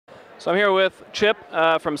So I'm here with Chip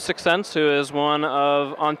from Sixense, who is on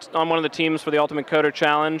one of the teams for the Ultimate Coder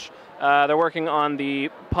Challenge. They're working on the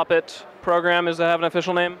Puppet program. Does that have an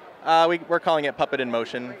official name? We're calling it Puppet in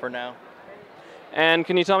Motion for now. And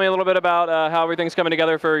can you tell me a little bit about how everything's coming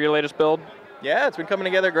together for your latest build? Yeah, it's been coming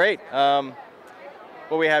together great.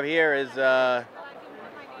 What we have here is,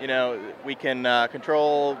 we can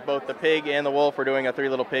control both the pig and the wolf. We're doing a Three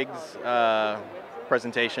Little Pigs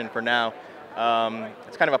presentation for now.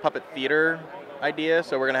 It's kind of a puppet theater idea,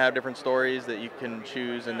 so we're going to have different stories that you can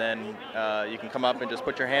choose, and then you can come up and just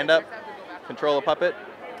put your hand up, control a puppet,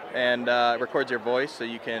 and it records your voice, so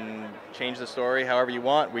you can change the story however you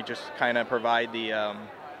want. We just kind of provide the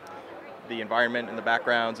environment and the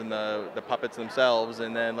backgrounds and the puppets themselves,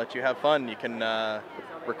 and then let you have fun. You can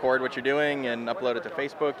record what you're doing and upload it to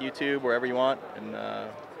Facebook, YouTube, wherever you want, and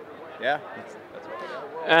yeah. That's what we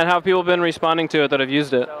got. And how have people been responding to it that have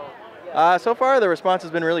used it? So far, the response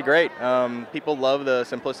has been really great. People love the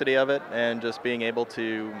simplicity of it and just being able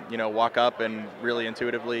to, walk up and really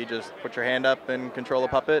intuitively just put your hand up and control a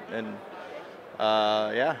puppet. And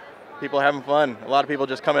yeah, people are having fun. A lot of people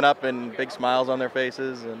just coming up and big smiles on their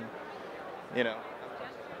faces, and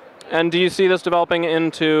And do you see this developing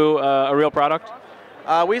into a real product?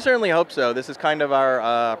 We certainly hope so. This is kind of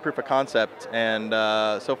our proof of concept, and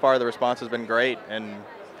so far the response has been great. And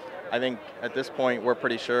I think at this point we're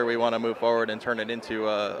pretty sure we want to move forward and turn it into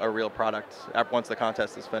a real product once the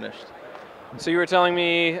contest is finished. So you were telling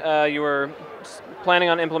me you were planning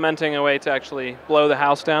on implementing a way to actually blow the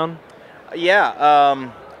house down?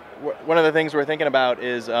 Yeah. One of the things we're thinking about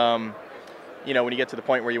is, when you get to the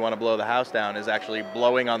point where you want to blow the house down, is actually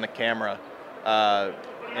blowing on the camera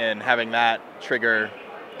and having that trigger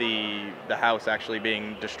the house actually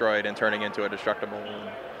being destroyed and turning into a destructible.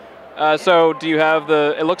 So do you have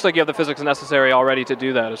it looks like you have the physics necessary already to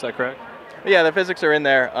do that, is that correct? Yeah, the physics are in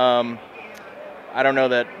there. I don't know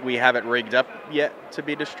that we have it rigged up yet to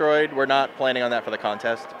be destroyed. We're not planning on that for the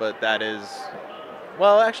contest, but that is,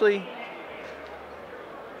 well, actually,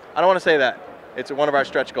 I don't want to say that. It's one of our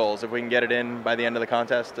stretch goals. If we can get it in by the end of the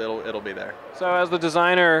contest, it'll be there. So as the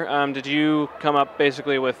designer, did you come up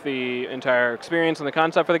basically with the entire experience and the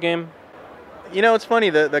concept for the game? It's funny,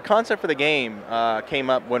 the concept for the game came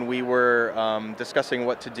up when we were discussing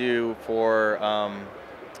what to do for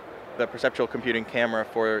the perceptual computing camera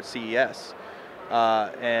for CES.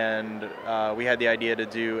 And we had the idea to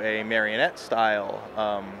do a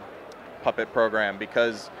marionette-style puppet program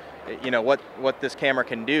because, what this camera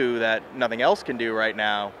can do that nothing else can do right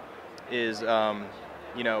now is,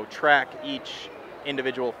 track each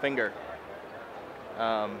individual finger.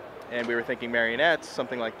 And we were thinking marionettes,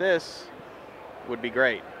 something like this, would be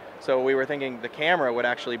great. So we were thinking the camera would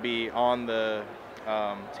actually be on the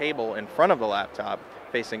table in front of the laptop,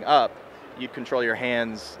 facing up. You'd control your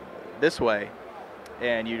hands this way,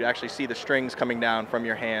 and you'd actually see the strings coming down from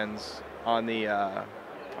your hands on the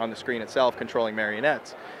screen itself, controlling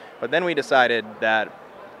marionettes. But then we decided that,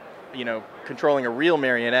 controlling a real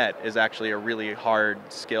marionette is actually a really hard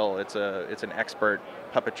skill. It's an expert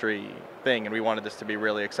puppetry thing, and we wanted this to be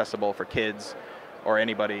really accessible for kids or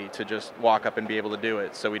anybody to just walk up and be able to do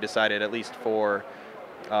it. So we decided, at least for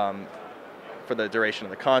the duration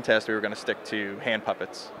of the contest, we were going to stick to hand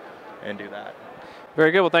puppets and do that.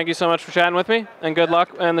 Very good. Well, thank you so much for chatting with me, and good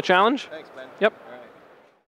luck in the challenge. Thanks, Ben. Yep.